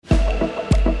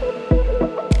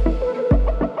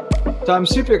So I'm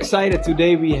super excited.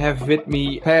 Today we have with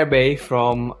me Per Bay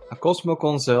from Cosmo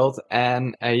Consult.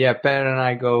 And Per and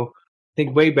I go, I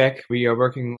think, way back. We are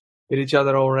working with each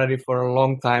other already for a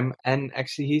long time. And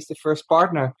actually, he's the first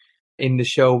partner in the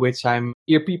show, which I'm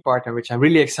ERP partner, which I'm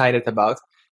really excited about.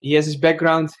 He has his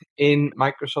background in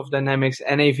Microsoft Dynamics,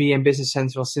 NAV, and Business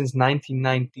Central since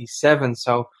 1997.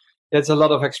 So that's a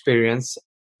lot of experience.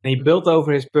 And he built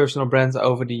over his personal brand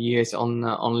over the years on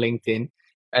LinkedIn.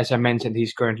 As I mentioned,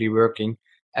 he's currently working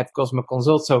at Cosmo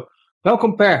Consult. So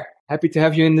welcome, Per. Happy to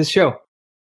have you in the show.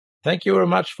 Thank you very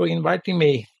much for inviting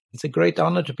me. It's a great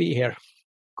honor to be here.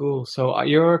 Cool. So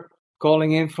you're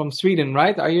calling in from Sweden,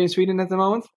 right? Are you in Sweden at the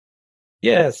moment?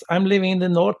 Yes, I'm living in the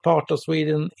north part of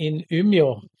Sweden in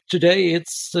Umeå. Today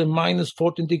it's minus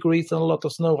 14 degrees and a lot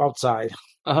of snow outside.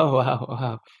 Oh,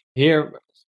 wow. Here,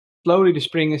 slowly the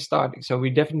spring is starting. So we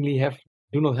definitely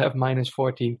do not have minus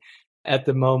 14 at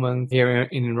the moment here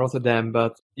in Rotterdam.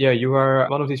 But yeah, you are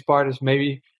one of these partners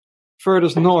maybe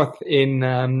furthest north in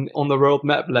on the world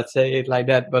map, let's say it like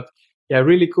that. But yeah,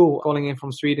 really cool calling in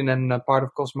from Sweden and part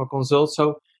of Cosmo Consult.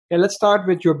 So yeah, let's start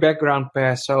with your background,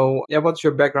 Per. So yeah, what's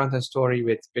your background and story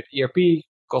with ERP,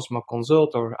 Cosmo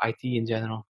Consult, or IT in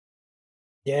general?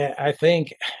 Yeah, I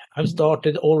think I've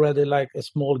started already like a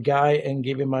small guy and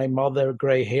giving my mother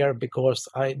gray hair because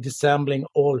I disassembling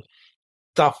all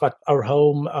stuff at our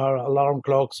home, our alarm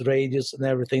clocks, radios, and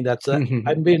everything.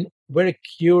 I've been very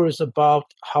curious about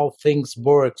how things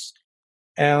works,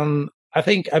 and I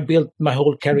think I built my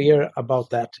whole career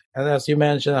about that. And as you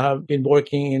mentioned, I've been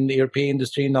working in the ERP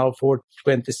industry now for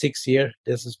 26 years.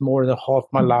 This is more than half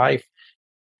my life.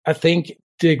 I think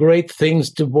the great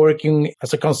things to working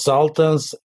as a consultant,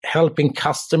 helping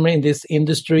customer in this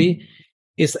industry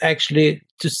is actually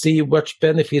to see what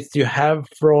benefits you have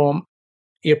from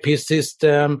ERP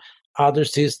system, other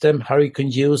system, how you can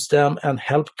use them and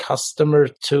help customer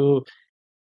to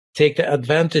take the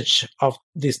advantage of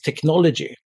this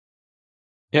technology.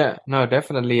 Yeah, no,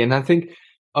 definitely. And I think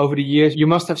over the years, you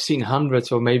must have seen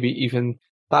hundreds or maybe even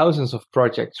thousands of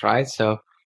projects, right? So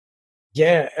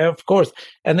yeah, of course.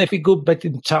 And if we go back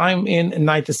in time in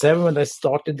 97 when I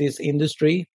started this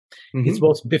industry, it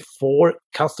was before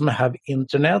customer have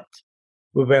internet.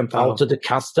 We went out to the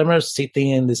customers, sitting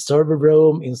in the server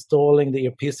room, installing the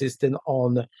ERP system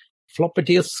on floppy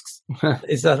disks.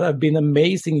 It's been an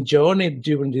amazing journey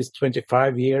during these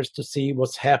 25 years to see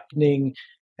what's happening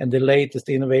and the latest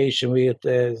innovation with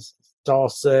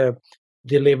SaaS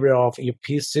delivery of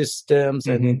ERP systems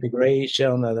and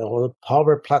integration and the whole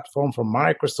Power Platform from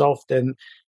Microsoft. And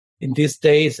in these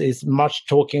days, it's much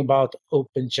talking about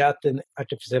open chat and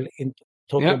artificial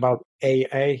about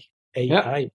AI.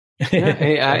 Yeah,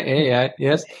 AI,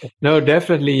 yes. No,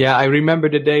 definitely. Yeah, I remember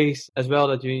the days as well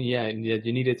that you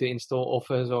needed to install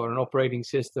Office or an operating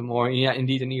system or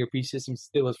indeed an ERP system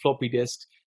still with floppy disks.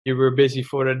 You were busy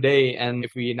for a day, and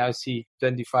if we now see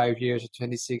 25 years or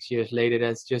 26 years later,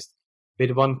 that's just with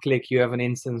one click you have an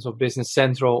instance of Business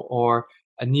Central or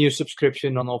a new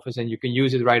subscription on Office, and you can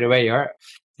use it right away. Right?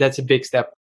 That's a big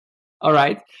step. All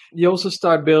right. You also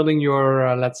start building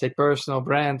your, let's say, personal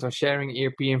brand or sharing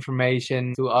ERP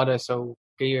information to others. So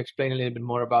can you explain a little bit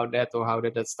more about that or how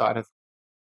that started?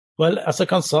 Well, as a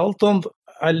consultant,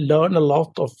 I learned a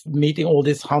lot of meeting all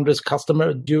these hundreds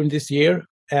customers during this year.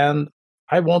 And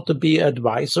I want to be an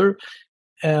advisor.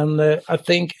 And I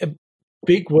think a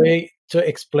big way to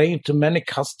explain to many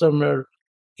customers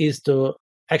is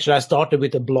I started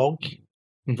with a blog,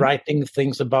 writing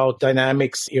things about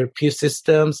Dynamics ERP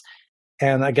systems.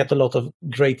 And I get a lot of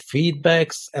great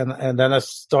feedbacks. And then I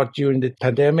start during the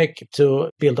pandemic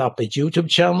to build up a YouTube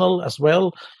channel as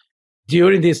well.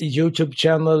 During this YouTube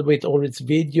channel with all its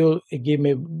video, it gave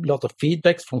me a lot of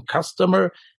feedbacks from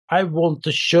customer. I want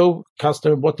to show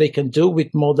customer what they can do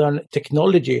with modern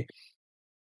technology.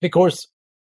 Because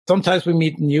sometimes we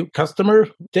meet new customer,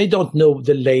 they don't know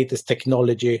the latest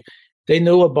technology. They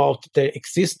know about the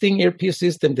existing ERP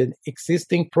system, the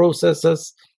existing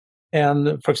processes.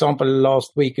 And for example,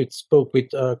 last week it spoke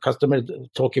with a customer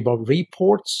talking about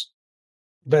reports.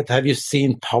 But have you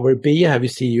seen Power BI? Have you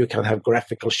seen you can have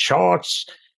graphical charts?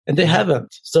 And they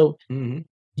haven't. So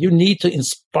you need to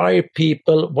inspire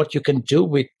people what you can do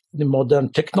with the modern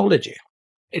technology.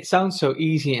 It sounds so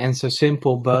easy and so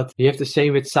simple, but you have to say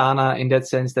with Sana in that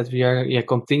sense that we are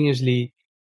continuously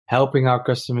helping our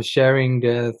customers, sharing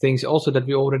the things also that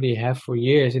we already have for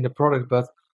years in the product, but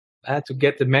to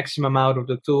get the maximum out of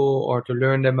the tool or to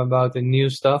learn them about the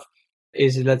new stuff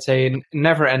is, let's say, a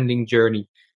never-ending journey.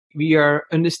 We are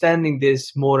understanding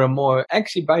this more and more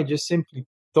actually by just simply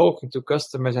talking to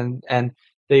customers and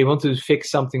they want to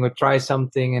fix something or try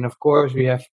something. And of course, we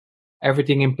have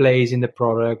everything in place in the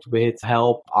product with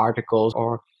help articles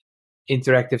or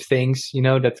interactive things,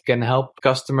 that can help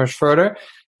customers further.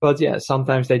 But yeah,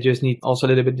 sometimes they just need also a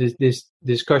little bit this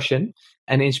discussion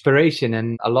and inspiration.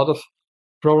 And a lot of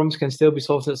problems can still be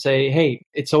solved and say, hey,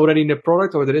 it's already in the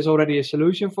product or there is already a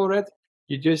solution for it.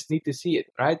 You just need to see it,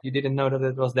 right? You didn't know that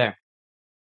it was there.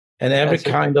 And every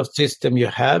kind of system you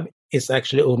have is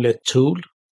actually only a tool.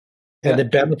 And the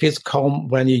benefits come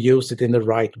when you use it in the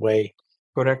right way.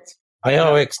 Correct. I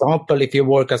have an example. If you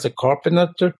work as a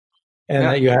carpenter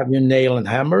and you have your nail and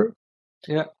hammer,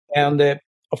 and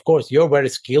of course, you're very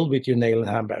skilled with your nail and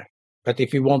hammer. But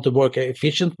if you want to work an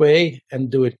efficient way and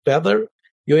do it better,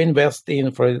 you invest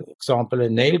in, for example, a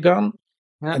nail gun,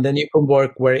 and then you can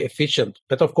work very efficient.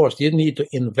 But of course, you need to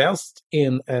invest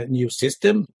in a new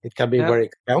system. It can be very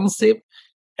expensive,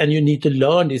 and you need to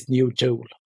learn this new tool.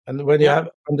 And when you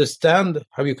understand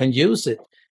how you can use it,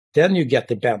 then you get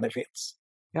the benefits.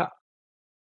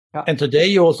 And today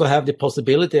you also have the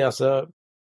possibility as a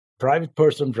private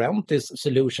person rent this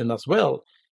solution as well.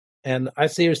 And I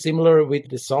see it similar with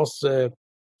the SaaS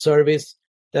service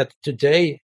that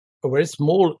today a very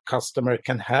small customer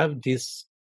can have this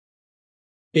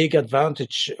big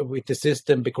advantage with the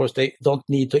system because they don't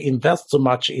need to invest so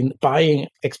much in buying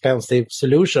expensive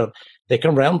solution. They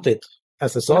can rent it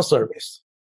as a SaaS service.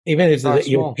 Even if it's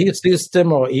an ERP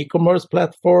system or e-commerce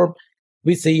platform,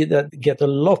 we see that get a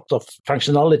lot of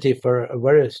functionality for a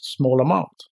very small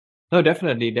amount. No,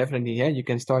 definitely. Yeah, you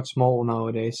can start small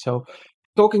nowadays. So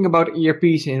talking about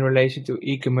ERPs in relation to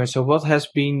e-commerce, so what has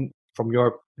been, from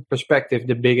your perspective,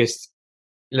 the biggest,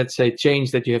 let's say,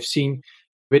 change that you have seen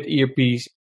with ERPs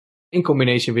in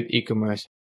combination with e-commerce?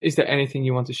 Is there anything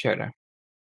you want to share there?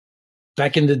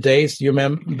 Back in the days, you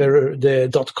remember the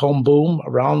 .com boom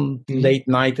around late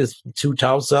 90s,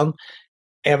 2000.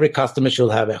 Every customer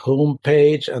should have a home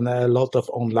page and a lot of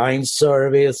online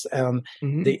service. And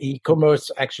the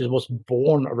e-commerce actually was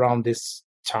born around this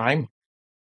time.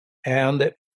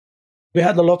 And we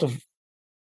had a lot of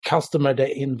customers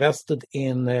that invested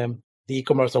in the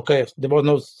e-commerce. Okay, there were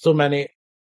not so many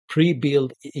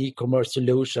pre-built e-commerce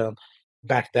solution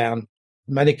back then.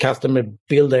 Many customers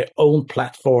build their own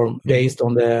platform based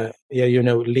on the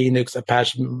Linux,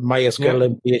 Apache, MySQL,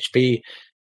 and PHP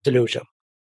solution.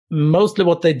 Mostly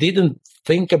what they didn't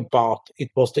think about it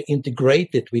was to integrate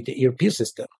it with the ERP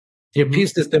system. The ERP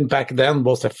system back then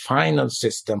was a finance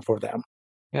system for them.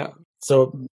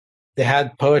 So they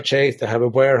had purchase, they have a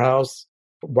warehouse,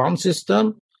 one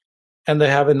system, and they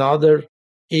have another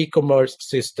e-commerce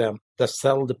system that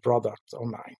sell the products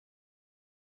online.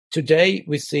 Today,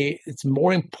 we see it's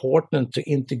more important to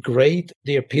integrate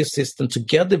the ERP system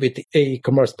together with the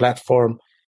e-commerce platform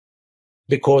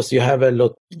because you have a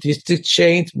logistic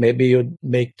chain. Maybe you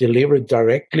make delivery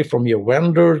directly from your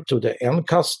vendor to the end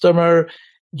customer.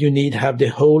 You need to have the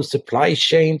whole supply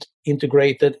chain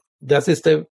integrated. That is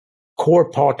the core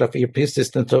part of ERP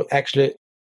system to actually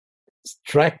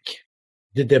track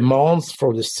the demands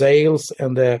for the sales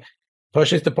and the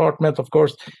purchase department, of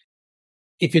course.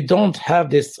 If you don't have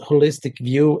this holistic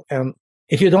view and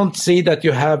if you don't see that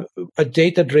you have a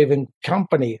data-driven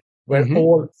company where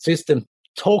all systems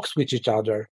talks with each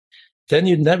other, then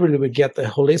you never will get a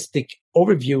holistic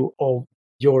overview of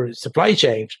your supply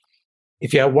chain.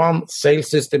 If you have one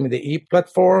sales system in the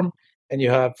e-platform and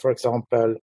you have, for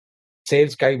example,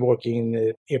 sales guy working in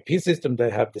the ERP system,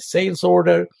 they have the sales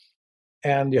order,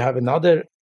 and you have another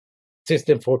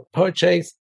system for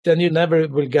purchase, then you never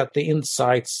will get the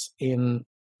insights in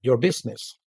your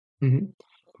business.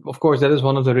 Of course, that is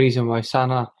one of the reasons why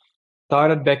Sana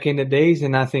started back in the days.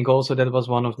 And I think also that was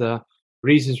one of the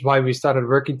reasons why we started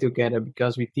working together,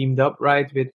 because we teamed up,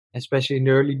 right, with, especially in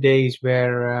the early days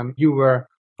where you were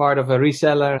part of a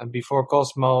reseller before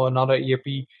Cosmo, another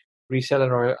ERP reseller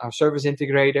or our service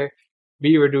integrator.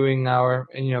 We were doing our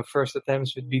first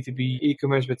attempts with B2B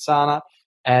e-commerce with Sana.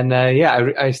 And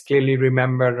I clearly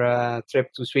remember a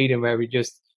trip to Sweden where we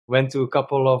just went to a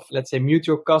couple of, let's say,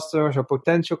 mutual customers or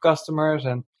potential customers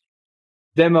and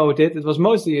demoed it. It was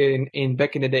mostly in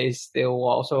back in the days still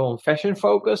also on fashion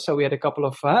focus. So we had a couple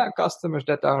of customers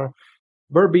that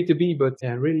were B2B, but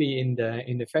really in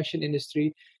the fashion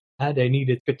industry. They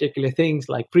needed particular things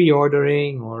like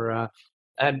pre-ordering or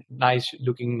nice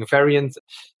looking variant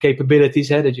capabilities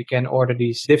that you can order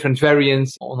these different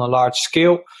variants on a large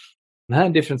scale,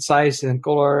 different size and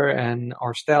color and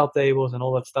our style tables and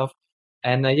all that stuff.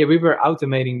 And we were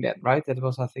automating that, right? That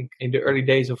was, I think, in the early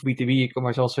days of B2B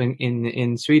e-commerce also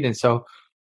in Sweden. So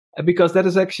because that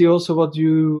is actually also what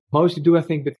you mostly do, I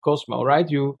think, with Cosmo, right?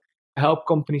 You help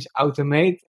companies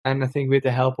automate, and I think with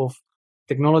the help of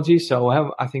technology. So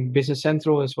I think Business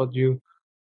Central is what you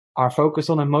are focused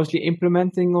on and mostly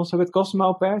implementing also with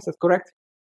Cosmo pair. Is that correct?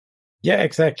 Yeah,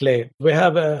 exactly. We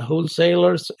have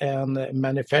wholesalers and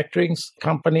manufacturing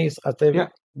companies as the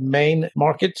main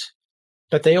market,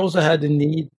 but they also had the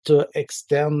need to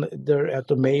extend their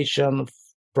automation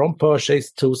from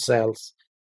purchase to sales.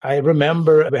 I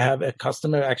remember we have a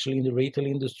customer actually in the retail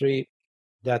industry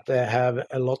that have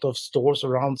a lot of stores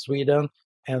around Sweden.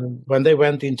 And when they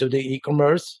went into the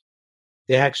e-commerce,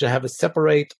 they actually have a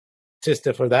separate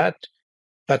system for that.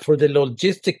 But for the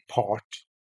logistic part,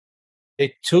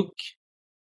 they took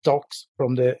stocks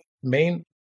from the main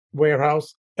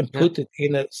warehouse and put it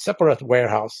in a separate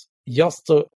warehouse just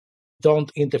to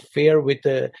don't interfere with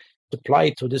the supply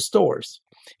to the stores.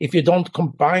 If you don't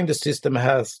combine the system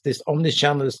has this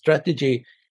omni-channel strategy,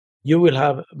 you will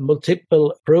have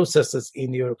multiple processes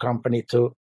in your company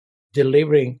to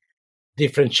delivering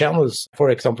different channels, for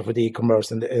example, for the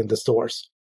e-commerce and the stores.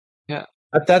 Yeah.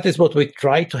 But that is what we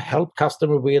try to help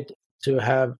customer with, to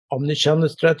have omni-channel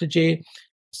strategy,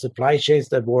 supply chains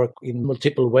that work in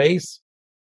multiple ways.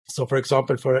 So, for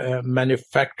example, for a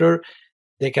manufacturer,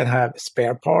 they can have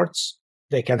spare parts,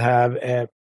 they can have a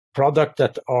product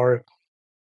that are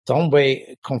some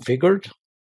way configured.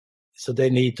 So they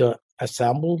need to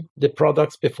assemble the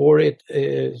products before it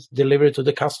is delivered to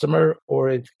the customer, or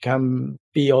it can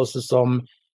be also some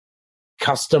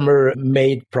customer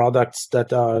made products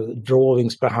that are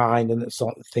drawings behind and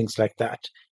so, things like that.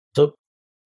 So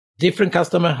different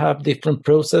customers have different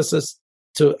processes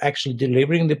to actually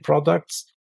delivering the products,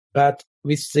 but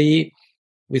we see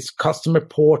with customer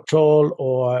portal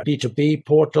or B2B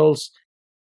portals,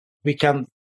 we can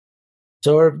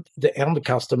serve the end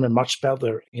customer much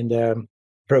better in the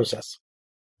process.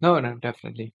 No,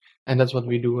 definitely. And that's what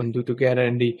we do and do together.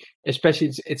 And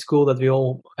especially it's cool that we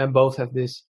all both have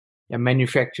this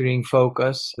manufacturing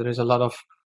focus. There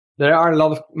are a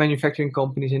lot of manufacturing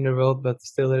companies in the world, but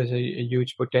still there is a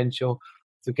huge potential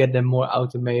to get them more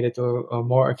automated or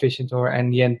more efficient, or in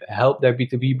the end help their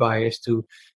B2B buyers to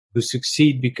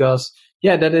succeed. Because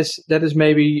that is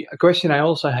maybe a question I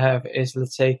also have is,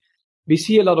 let's say, we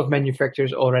see a lot of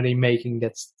manufacturers already making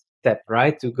that step,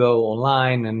 right, to go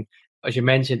online. And as you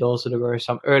mentioned, also there were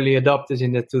some early adopters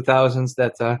in the 2000s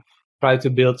that tried to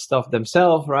build stuff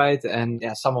themselves, right? And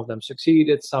some of them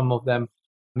succeeded, some of them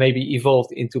maybe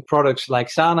evolved into products like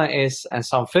Sana is, and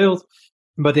some failed.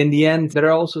 But in the end,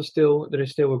 there is still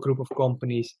a group of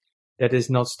companies that is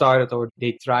not started, or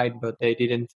they tried but they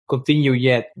didn't continue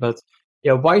yet. But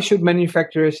why should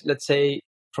manufacturers, let's say,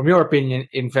 from your opinion,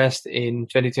 invest in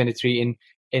 2023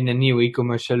 in a new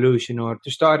e-commerce solution, or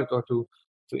to start it, or to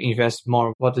invest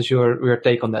more? What is your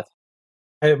take on that?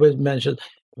 I will mention,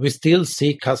 we still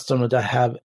see customers that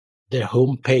have their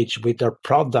homepage with their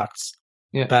products,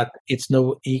 but it's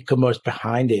no e-commerce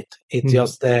behind it. It's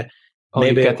just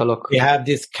maybe catalog. We have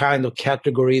this kind of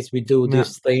categories, we do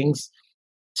these things.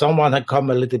 Someone had come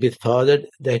a little bit further.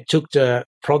 They took the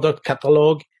product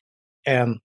catalog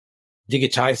and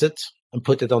digitized it and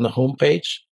put it on the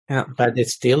homepage, but they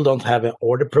still don't have an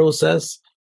order process.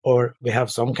 Or we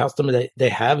have some customers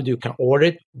that you can order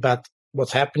it, but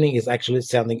what's happening is actually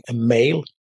sending a mail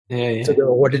to the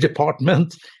order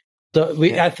department. So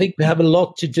I think we have a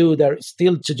lot to do there,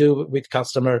 still to do with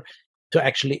customer, to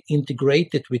actually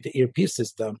integrate it with the ERP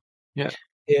system. Yeah.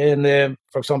 And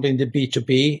for example, in the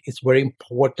B2B, it's very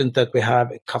important that we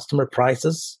have customer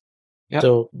prices.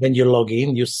 So when you log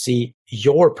in, you see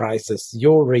your prices,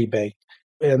 your rebate,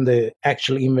 and the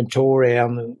actual inventory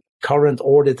and current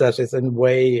order that is in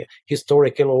way,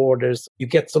 historical orders. You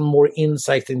get some more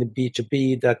insight in the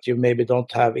B2B that you maybe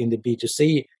don't have in the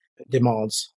B2C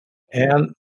demands.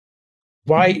 And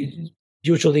why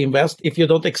usually invest? If you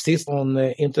don't exist on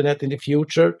the internet in the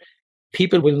future,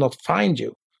 people will not find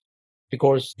you,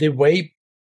 because the way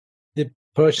the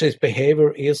purchase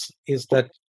behavior is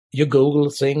that you Google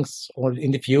things, or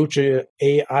in the future,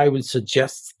 AI will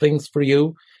suggest things for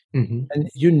you. Mm-hmm. And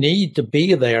you need to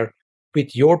be there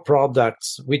with your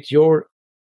products, with your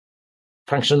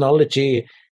functionality,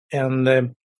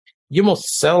 and you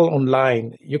must sell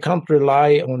online. You can't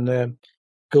rely on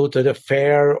go to the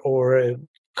fair or a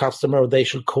customer, they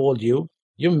should call you.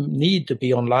 You need to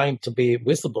be online to be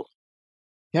visible.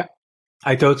 Yeah,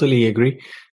 I totally agree.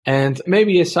 And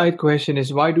maybe a side question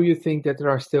is, why do you think that there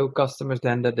are still customers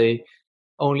then that they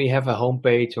only have a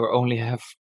homepage or only have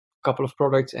a couple of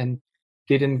products and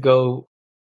didn't go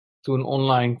to an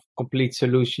online complete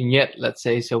solution yet, let's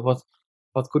say? So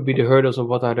what could be the hurdles, or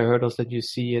what are the hurdles that you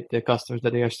see at the customers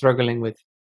that they are struggling with?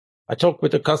 I talked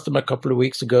with a customer a couple of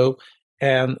weeks ago,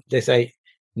 and they say,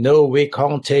 no, we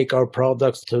can't take our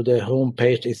products to the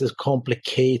homepage. This is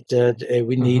complicated.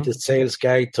 We need a sales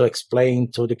guy to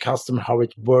explain to the customer how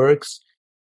it works.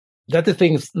 That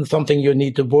is something you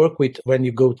need to work with when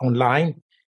you go online.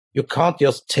 You can't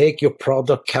just take your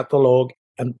product catalog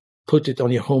and put it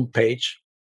on your homepage.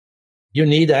 You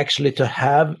need actually to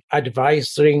have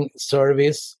advisory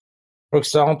service. For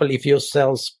example, if you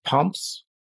sell pumps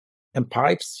and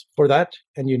pipes for that,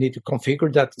 and you need to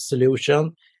configure that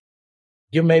solution,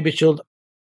 you maybe should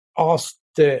ask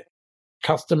the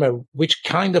customer, which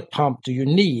kind of pump do you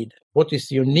need? What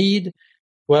is your need?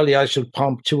 Well, yeah, I should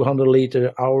pump 200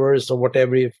 liter hours or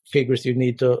whatever figures you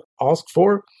need to ask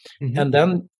for. And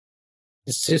then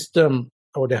the system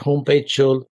or the homepage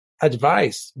should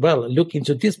advise, well, look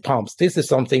into these pumps. This is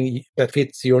something that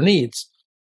fits your needs.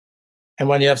 And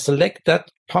when you have selected that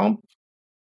pump,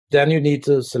 then you need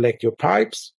to select your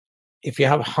pipes. If you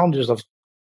have hundreds of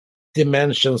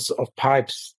dimensions of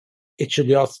pipes, it should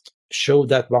just show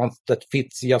that one that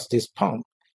fits just this pump.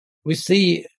 We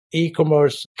see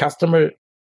e-commerce customer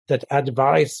that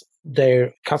advise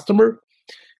their customer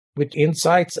with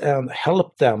insights and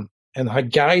help them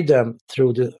and guide them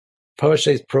through the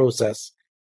purchase process.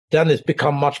 Then it's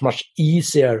become much, much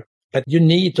easier. But you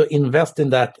need to invest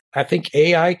in that. I think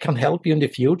AI can help you in the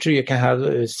future. You can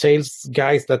have sales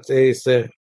guys that is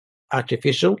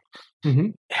artificial,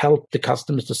 help the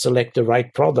customers to select the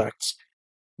right products.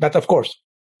 But of course,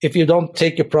 if you don't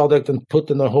take a product and put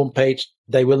it on a homepage,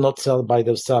 they will not sell by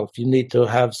themselves. You need to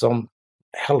have some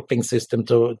helping system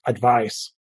to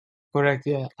advise. Correct.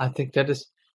 Yeah, I think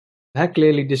that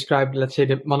clearly described. Let's say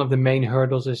that one of the main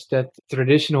hurdles is that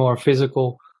traditional or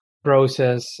physical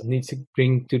process needs to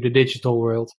bring to the digital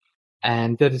world,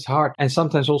 and that is hard and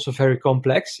sometimes also very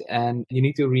complex. And you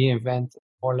need to reinvent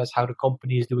more or less how the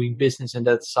company is doing business, and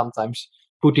that's sometimes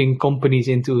putting companies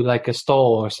into like a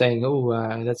stall or saying, "Oh,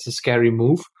 that's a scary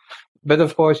move." But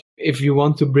of course, if you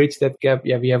want to bridge that gap,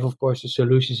 we have of course the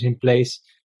solutions in place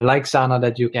like Sana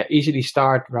that you can easily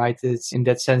start. Right, it's in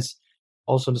that sense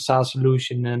also the SaaS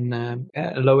solution and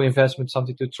a low investment,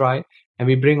 something to try. And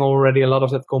we bring already a lot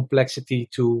of that complexity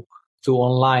to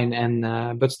online,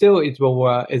 and but still it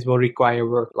will require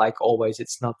work like always.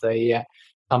 It's not a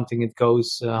something that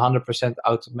goes 100%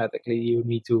 automatically. You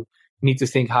need to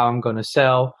think how I'm going to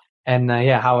sell, and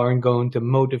how I'm going to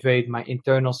motivate my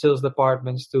internal sales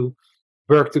departments to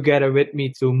work together with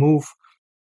me to move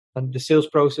the sales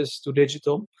process to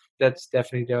digital. That's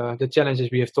definitely the challenges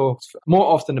we have talked more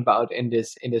often about in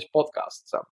this podcast.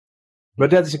 So, but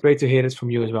that is great to hear it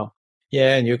from you as well.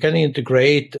 Yeah, and you can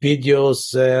integrate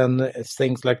videos and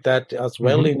things like that as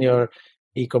well in your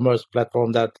e-commerce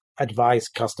platform that advise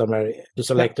customer to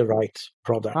select the right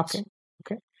products.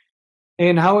 Okay.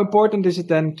 And how important is it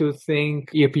then to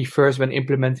think ERP first when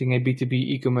implementing a B2B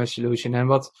e-commerce solution, and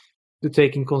what to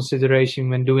take in consideration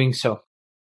when doing so?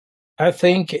 I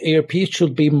think ERP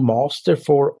should be master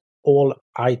for all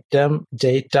item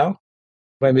data.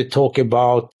 When we talk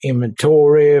about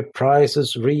inventory,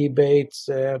 prices, rebates,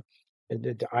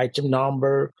 the item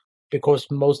number, because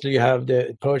mostly you have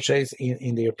the purchase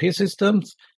in the ERP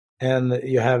systems, and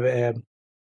you have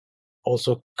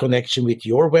also connection with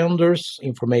your vendors,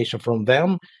 information from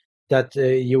them that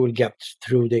you will get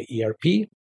through the ERP.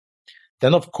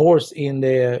 Then, of course, in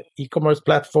the e-commerce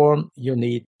platform, you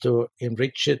need to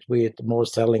enrich it with more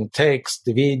selling text,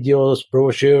 videos,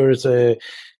 brochures,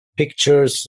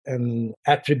 pictures, and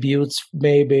attributes,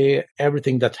 maybe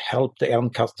everything that help the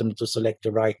end customer to select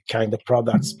the right kind of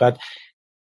products. But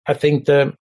I think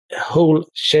the whole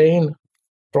chain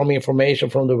from information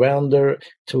from the vendor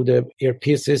to the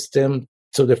ERP system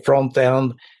to the front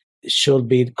end should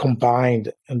be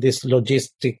combined, and this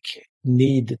logistic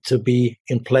need to be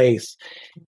in place.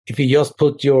 If you just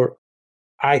put your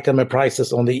item and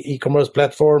prices on the e-commerce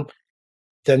platform,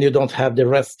 then you don't have the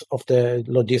rest of the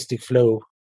logistic flow.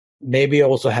 Maybe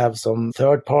also have some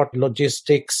third-party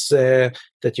logistics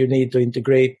that you need to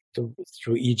integrate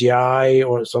through EGI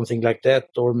or something like that,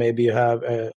 or maybe you have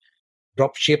a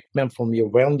drop shipment from your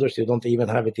vendors. You don't even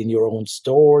have it in your own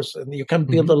stores, and you can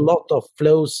build a lot of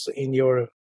flows in your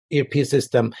ERP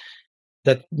system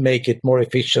that make it more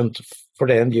efficient for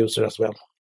the end user as well.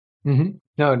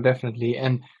 No, definitely.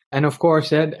 And of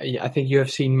course, I think you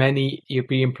have seen many ERP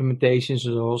implementations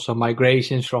or also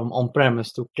migrations from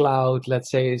on-premise to cloud, let's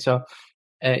say. So,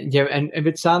 and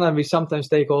with Sana, we sometimes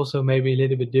take also maybe a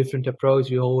little bit different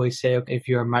approach. We always say, okay, if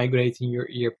you are migrating your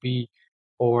ERP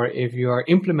or if you are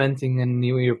implementing a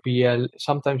new ERP,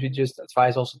 sometimes we just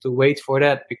advise also to wait for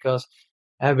that, because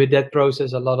with that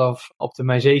process, a lot of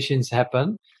optimizations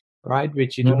happen, right?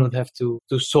 Which you do not have to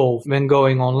solve when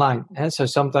going online. And so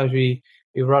sometimes we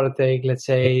We rather take, let's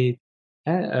say,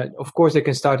 of course, they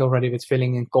can start already with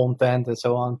filling in content and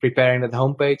so on, preparing that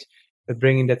homepage, but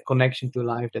bringing that connection to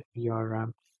life that we are,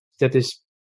 that is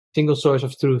single source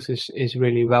of truth is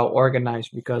really well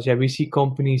organized, because we see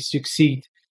companies succeed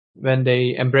when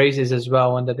they embrace this as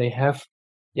well, and that they have,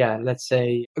 let's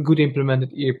say, a good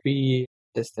implemented ERP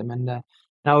system. And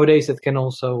nowadays that can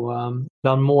also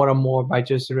done more and more by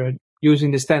just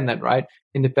using the standard, right?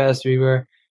 In the past, we were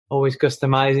always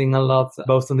customizing a lot,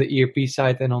 both on the ERP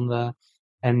side and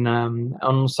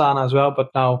on Sana as well. But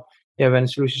now, when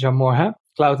solutions are more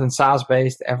cloud and SaaS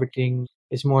based, everything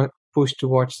is more pushed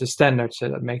towards the standard. So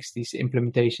that makes these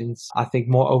implementations, I think,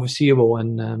 more overseeable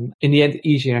and in the end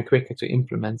easier and quicker to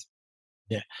implement.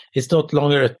 Yeah, it's not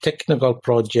longer a technical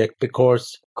project,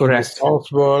 because correct, in the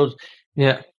SaaS world,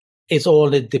 it's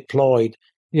already deployed.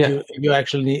 You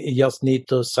actually just need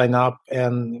to sign up,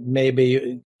 and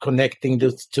maybe connecting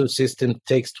those two systems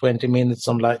takes 20 minutes,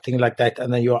 something like that,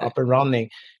 and then you're up and running.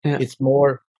 It's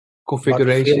more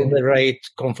configuration, the rate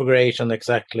configuration,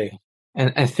 exactly.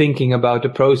 And thinking about the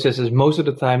processes most of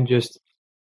the time, just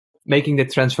making the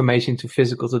transformation to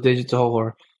physical to digital,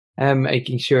 or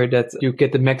making sure that you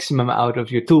get the maximum out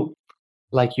of your tool,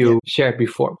 like you shared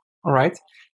before. All right.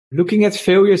 Looking at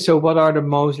failures, so what are the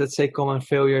most, let's say, common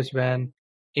failures when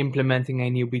implementing a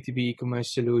new B2B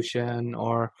e-commerce solution,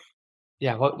 or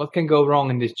what can go wrong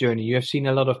in this journey? You have seen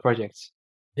a lot of projects.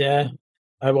 Yeah,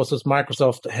 I was at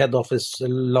Microsoft head office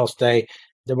last day.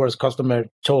 There was a customer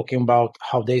talking about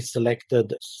how they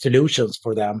selected solutions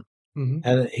for them. Mm-hmm.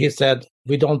 And he said,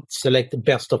 we don't select the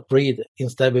best of breed.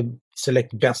 Instead, we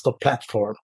select best of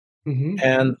platform. Mm-hmm.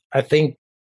 And I think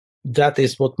that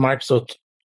is what Microsoft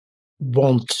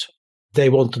wants. They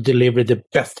want to deliver the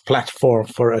best platform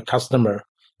for a customer.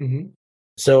 Mm-hmm.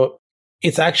 So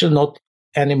it's actually not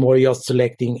anymore just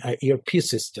selecting an ERP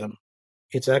system.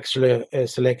 It's actually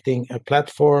selecting a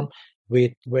platform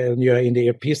with, when you're in the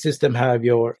ERP system, have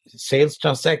your sales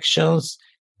transactions,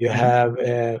 you have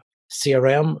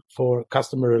CRM for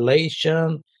customer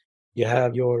relation, you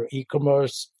have your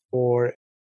e-commerce for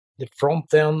the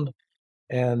front end,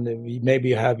 and maybe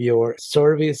you have your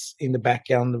service in the back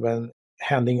end when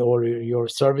handling all your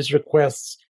service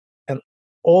requests. And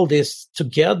all this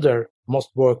together must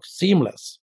work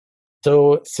seamless.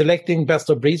 So selecting best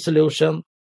of breed solution,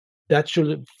 that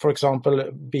should, for example,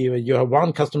 be you have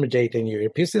one customer data in your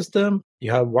ERP system,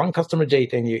 you have one customer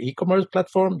data in your e-commerce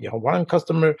platform, you have one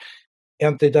customer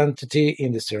identity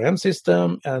in the CRM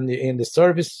system and in the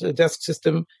service desk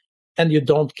system, and you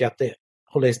don't get the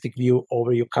holistic view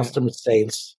over your customer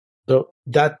sales. So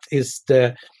that is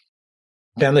the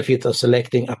benefit of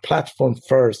selecting a platform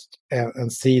first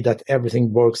and see that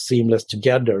everything works seamless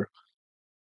together.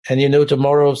 And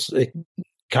tomorrow's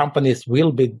companies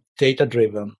will be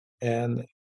data-driven. And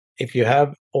if you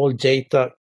have all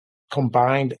data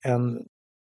combined and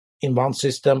in one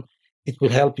system, it will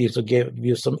help you to give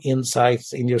you some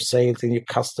insights in your sales, in your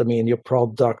customer, in your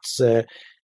products, in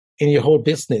your whole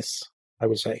business, I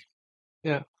would say.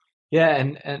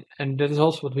 And that is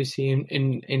also what we see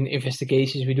in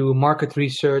investigations. We do market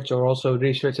research or also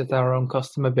research at our own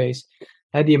customer base.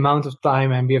 The amount of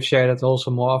time, and we have shared that also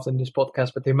more often in this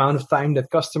podcast, but the amount of time that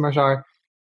customers are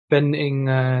spending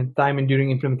time and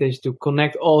during implementation to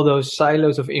connect all those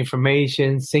silos of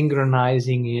information,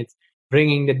 synchronizing it,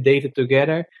 bringing the data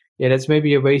together. That's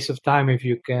maybe a waste of time if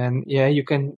you can, you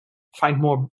can find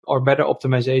more or better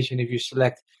optimization if you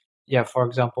select, for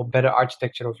example, better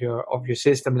architecture of your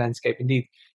system landscape. Indeed,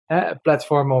 a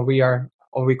platform, or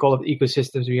we call it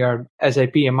ecosystems. We are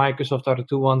SAP and Microsoft are the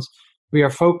two ones we are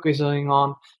focusing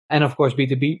on, and of course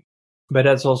B2B. But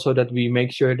that's also that we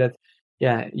make sure that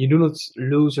you do not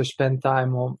lose or spend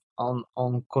time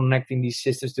on connecting these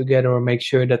systems together, or make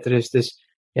sure that there is this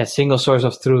single source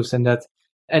of truth, and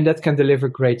that can deliver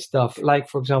great stuff. Like,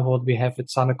 for example, what we have with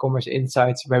Sana Commerce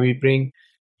Insights, where we bring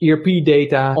ERP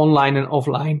data online and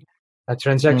offline,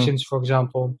 transactions, for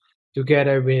example,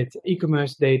 together with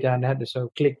e-commerce data, and so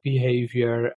click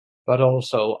behavior, but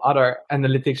also other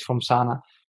analytics from Sana,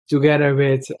 together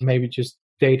with maybe just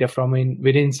data from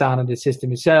within Sana, the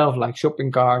system itself, like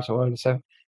shopping carts or so.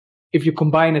 If you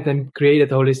combine it and create a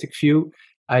holistic view,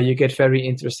 you get very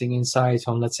interesting insights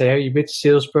on, let's say, which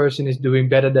salesperson is doing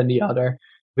better than the other,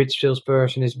 which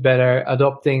salesperson is better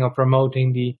adopting or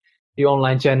promoting the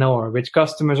online channel, or which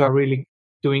customers are really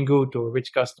doing good, or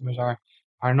which customers are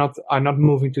not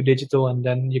moving to digital. And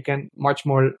then you can much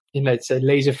more, let's say,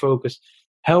 laser focus,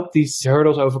 help these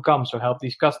hurdles overcome. So help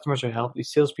these customers or help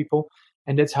these salespeople.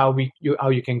 And that's how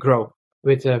you can grow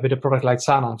with a product like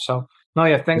Sana. So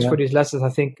thanks for these lessons. I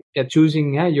think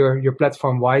choosing your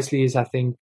platform wisely is, I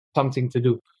think, something to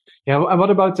do. Yeah, and what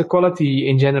about the quality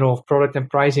in general of product and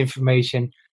price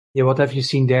information? Yeah, what have you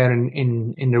seen there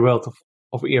in the world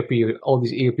of ERP, all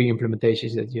these ERP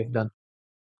implementations that you have done?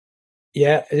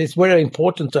 Yeah, it's very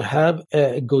important to have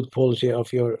a good quality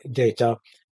of your data.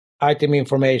 Item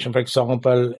information, for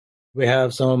example, we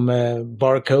have some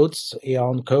barcodes,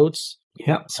 EON codes.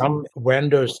 Yeah. Some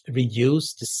vendors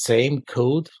reuse the same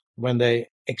code when they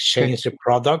exchange the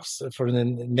products for the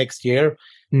next year,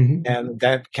 Mm-hmm. and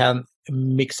that can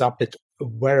mix up it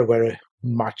very, very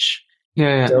much.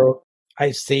 Yeah. So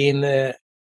I've seen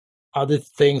other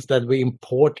things that we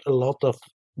import a lot of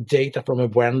data from a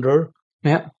vendor,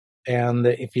 Yeah. and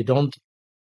if you don't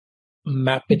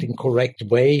map it in correct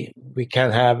way, we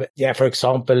can have, for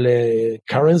example,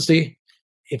 currency.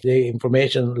 If the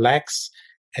information lacks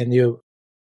and you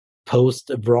post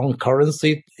a wrong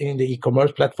currency in the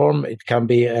e-commerce platform, it can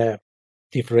be a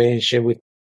differential with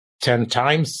 10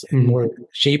 times more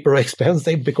cheaper or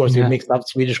expensive because you mixed up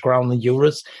Swedish crown and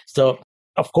euros. So,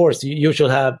 of course, you should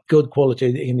have good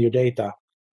quality in your data.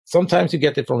 Sometimes you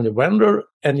get it from the vendor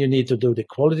and you need to do the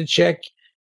quality check.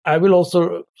 I will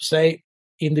also say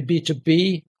in the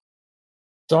B2B,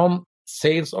 some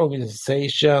sales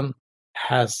organization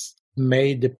has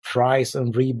made the price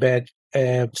and rebate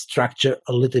structure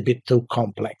a little bit too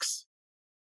complex.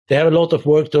 They have a lot of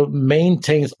work to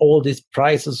maintain all these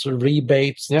prices or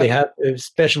rebates. Yeah. They have a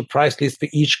special price list for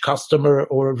each customer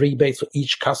or rebates for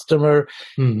each customer.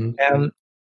 Mm-hmm. And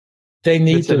they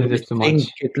need to think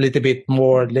it a little bit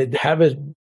more. They have a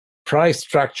price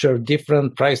structure,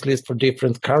 different price list for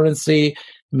different currency,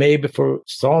 maybe for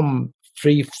some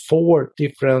 3-4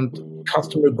 different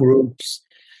customer groups,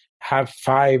 have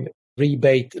 5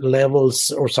 rebate levels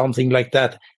or something like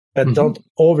that. But don't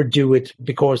overdo it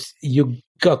because you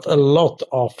got a lot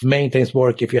of maintenance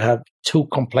work if you have too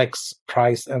complex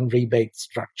price and rebate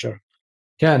structure.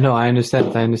 Yeah, no, I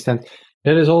understand.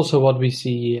 That is also what we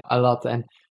see a lot. And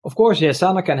of course,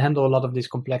 Sana can handle a lot of this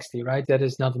complexity, right? That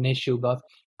is not an issue. But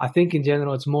I think in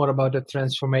general, it's more about the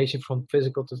transformation from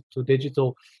physical to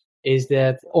digital. Is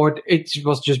that, or it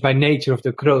was just by nature of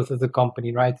the growth of the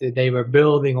company, right? They were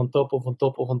building on top,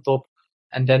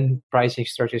 and then pricing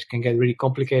structures can get really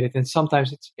complicated. And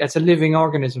sometimes it's a living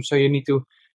organism, so you need to,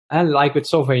 and like with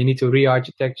software, you need to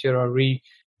re-architecture or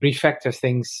refactor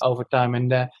things over time.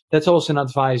 And that's also an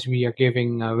advice we are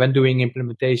giving when doing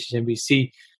implementations, and we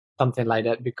see something like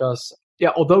that, because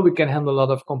although we can handle a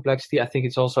lot of complexity, I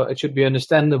think it should be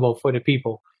understandable for the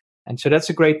people. And so that's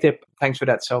a great tip. Thanks for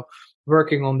that. So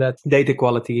working on that data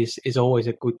quality is always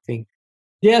a good thing.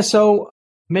 Yeah, so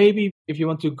maybe if you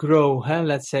want to grow,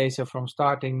 let's say, so from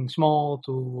starting small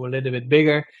to a little bit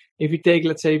bigger, if you take,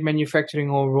 let's say,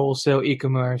 manufacturing or wholesale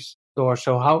e-commerce store,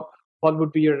 so what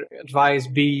would be your advice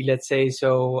be, let's say,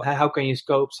 so how can you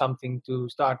scope something to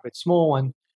start with small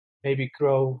and maybe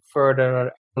grow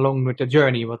further along with the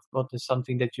journey? What is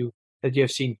something that you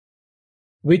have seen?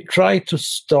 We try to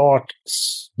start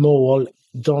small,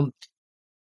 don't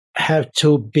have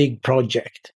too big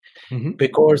project.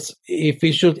 Because if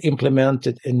we should implement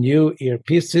a new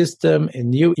ERP system, a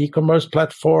new e-commerce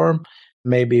platform,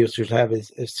 maybe you should have a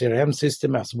CRM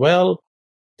system as well.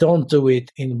 Don't do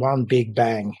it in one big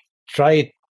bang. Try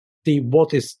it, see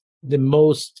what is the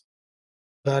most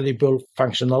valuable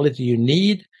functionality you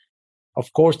need.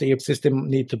 Of course, the ERP system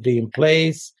needs to be in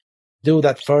place. Do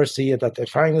that first, see that the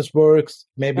finance works.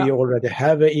 Maybe you already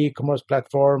have an e-commerce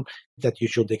platform that you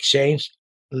should exchange.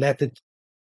 Let it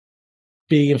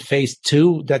be in phase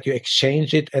 2, that you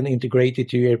exchange it and integrate it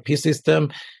to your ERP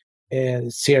system.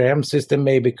 CRM system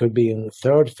maybe could be in the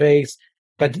third phase.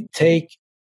 But take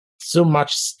so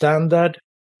much standard,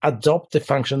 adopt the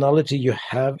functionality you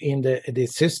have in the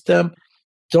system.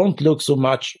 Don't look so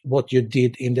much what you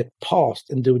did in the past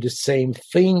and do the same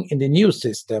thing in the new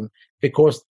system,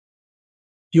 because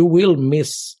you will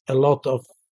miss a lot of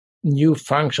new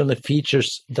functional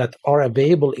features that are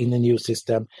available in the new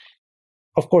system.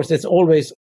 Of course, it's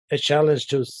always a challenge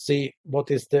to see what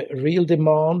is the real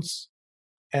demands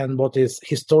and what is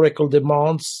historical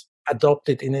demands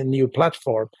adopted in a new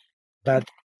platform. But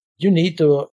you need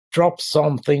to drop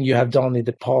something you have done in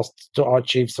the past to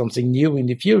achieve something new in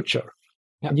the future.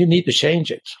 And you need to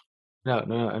change it. No,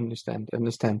 understand.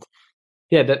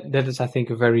 Yeah, that is, I think,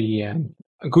 a very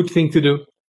a good thing to do.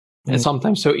 And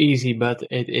sometimes so easy, but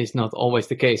it is not always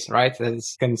the case, right? That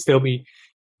can still be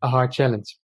a hard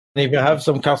challenge. If you have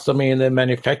some customer in the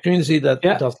manufacturing industry that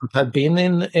doesn't have been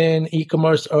in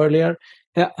e-commerce earlier,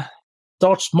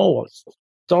 start small.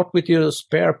 Start with your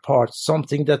spare parts,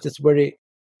 something that is very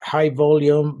high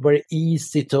volume, very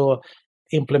easy to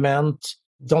implement.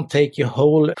 Don't take your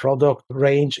whole product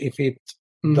range if it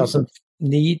doesn't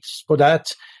need for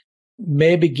that.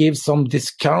 maybe give some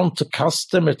discount to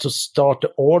customer to start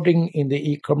ordering in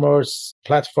the e-commerce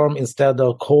platform instead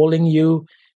of calling you.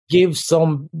 Give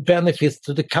some benefits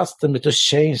to the customer to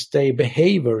change their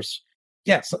behaviors.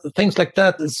 Yes, things like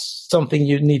that is something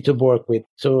you need to work with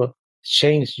to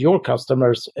change your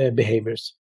customers'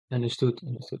 behaviors. Understood.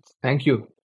 Thank you.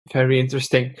 Very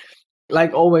interesting.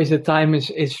 Like always, the time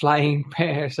is flying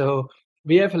Per. So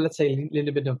we have, let's say, a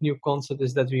little bit of new concept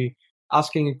is that we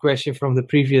asking a question from the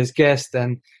previous guest,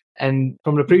 and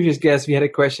from the previous guest we had a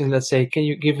question. Let's say, can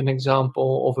you give an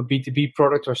example of a B2B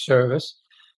product or service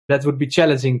that would be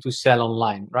challenging to sell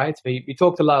online? Right? We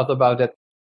talked a lot about that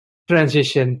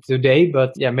transition today,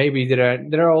 but yeah, maybe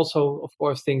there are also, of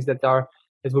course, things that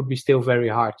would be still very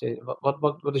hard.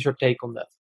 What is your take on that?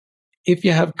 If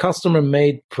you have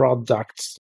customer-made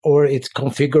products or it's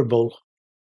configurable,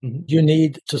 you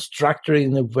need to structure it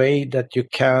in a way that you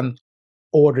can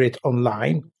order it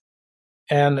online.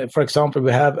 And for example,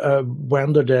 we have a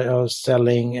vendor that are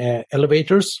selling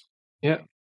elevators. Yeah.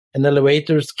 And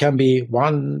elevators can be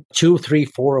 1, 2, 3,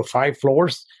 4, or 5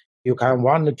 floors. You can have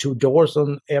 1 or 2 doors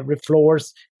on every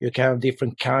floors. You can have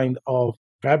different kind of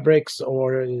fabrics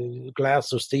or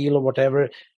glass or steel or whatever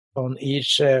on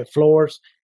each floors.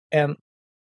 And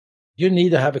you need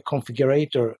to have a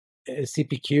configurator, a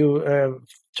CPQ,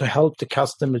 to help the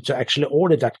customer to actually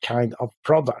order that kind of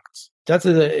products. That's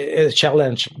a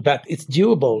challenge, but it's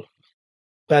doable.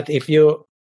 But if you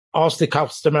ask the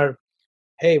customer,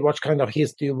 hey, what kind of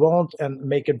his do you want, and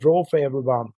make a draw for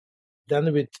everyone,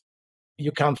 then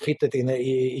you can't fit it in an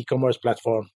e-commerce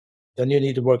platform. Then you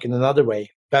need to work in another way.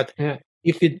 But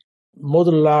if you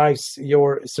modularize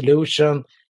your solution,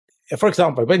 for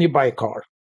example, when you buy a car,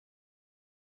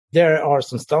 there are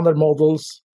some standard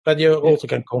models, but you also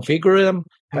can configure them,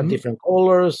 have different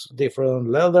colors, different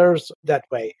leathers, that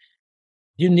way.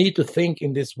 You need to think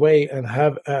in this way and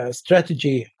have a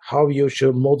strategy how you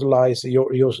should modularize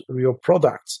your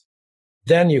products.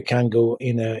 Then you can go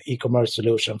in an e-commerce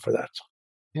solution for that.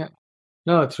 Yeah,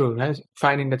 no, true.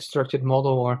 Finding that structured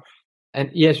model, and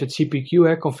yes, with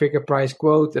CPQ, configure, price,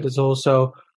 quote, that is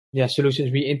also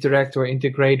solutions we interact or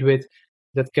integrate with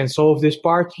that can solve this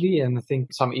partly, and I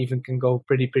think some even can go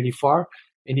pretty far.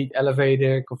 Indeed,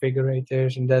 elevator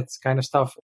configurators and that kind of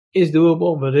stuff is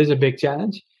doable, but it is a big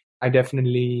challenge. I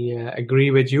definitely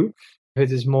agree with you. If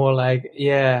it is more like,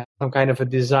 some kind of a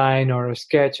design or a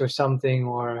sketch or something,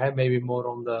 or maybe more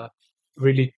on the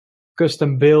really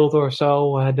custom build or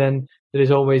so, then there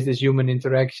is always this human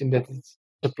interaction that is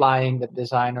supplying that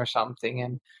design or something.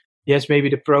 And yes, maybe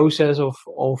the process of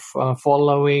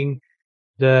following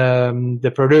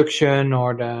the production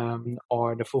or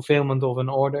the fulfillment of an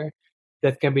order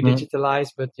that can be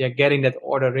digitalized, but getting that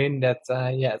order in, that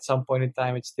at some point in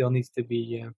time it still needs to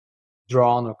be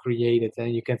drawn or created.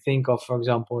 And you can think of, for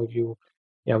example, if you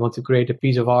want to create a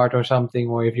piece of art or something,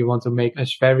 or if you want to make a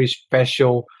very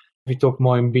special, if you talk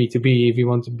more in B2B, if you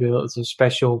want to build a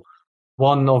special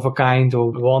one of a kind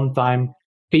or one time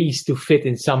piece to fit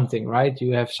in something, right?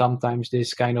 You have sometimes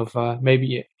this kind of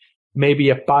maybe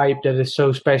a pipe that is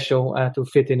so special to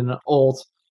fit in an old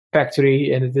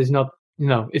factory, and it is not,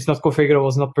 it's not configurable,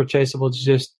 it's not purchasable. It's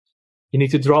just you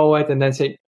need to draw it and then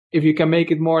say, if you can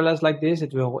make it more or less like this,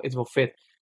 it will fit.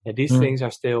 These things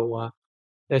are still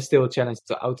there's still a challenge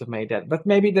to automate that, but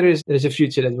maybe there's a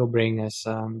future that will bring us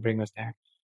there.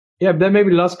 Yeah, then maybe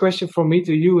the last question from me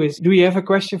to you is: do you have a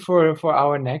question for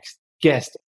our next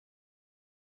guest?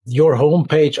 Your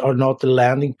homepage are not the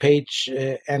landing page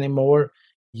anymore.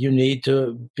 You need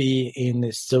to be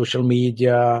in social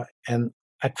media and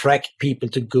attract people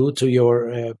to go to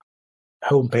your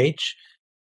homepage.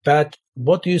 But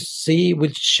what do you see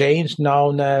will change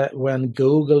now when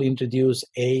Google introduce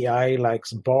AI like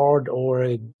Bard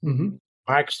or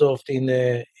Microsoft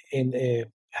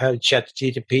have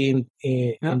ChatGPT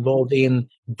involved in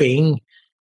Bing?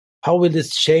 How will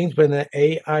this change when an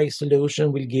AI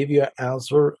solution will give you an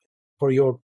answer for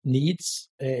your needs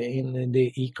in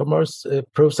the e-commerce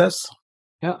process?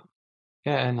 Yeah,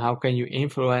 and how can you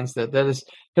influence that? That's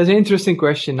an interesting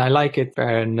question. I like it,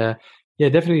 and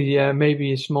definitely.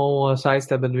 Maybe a small side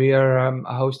step, but we are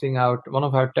hosting one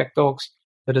of our tech talks.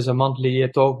 That is a monthly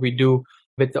talk we do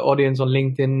with the audience on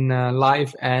LinkedIn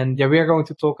live, and we are going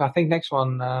to talk. I think next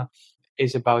one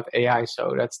is about AI,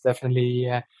 so that's definitely.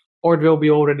 Or it will be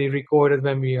already recorded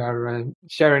when we are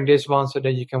sharing this one, so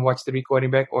that you can watch the recording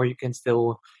back, or you can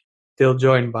still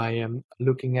join by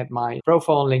looking at my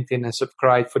profile on LinkedIn and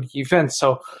subscribe for the event.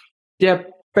 So,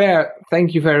 Per,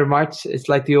 thank you very much. It's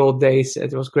like the old days.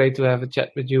 It was great to have a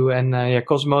chat with you. And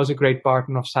Cosmo is a great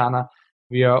partner of Sana.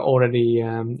 We are already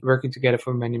working together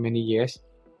for many, many years.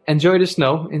 Enjoy the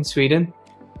snow in Sweden.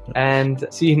 and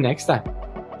see you next time.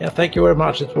 Yeah, thank you very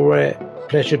much. It was a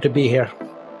pleasure to be here.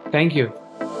 Thank you.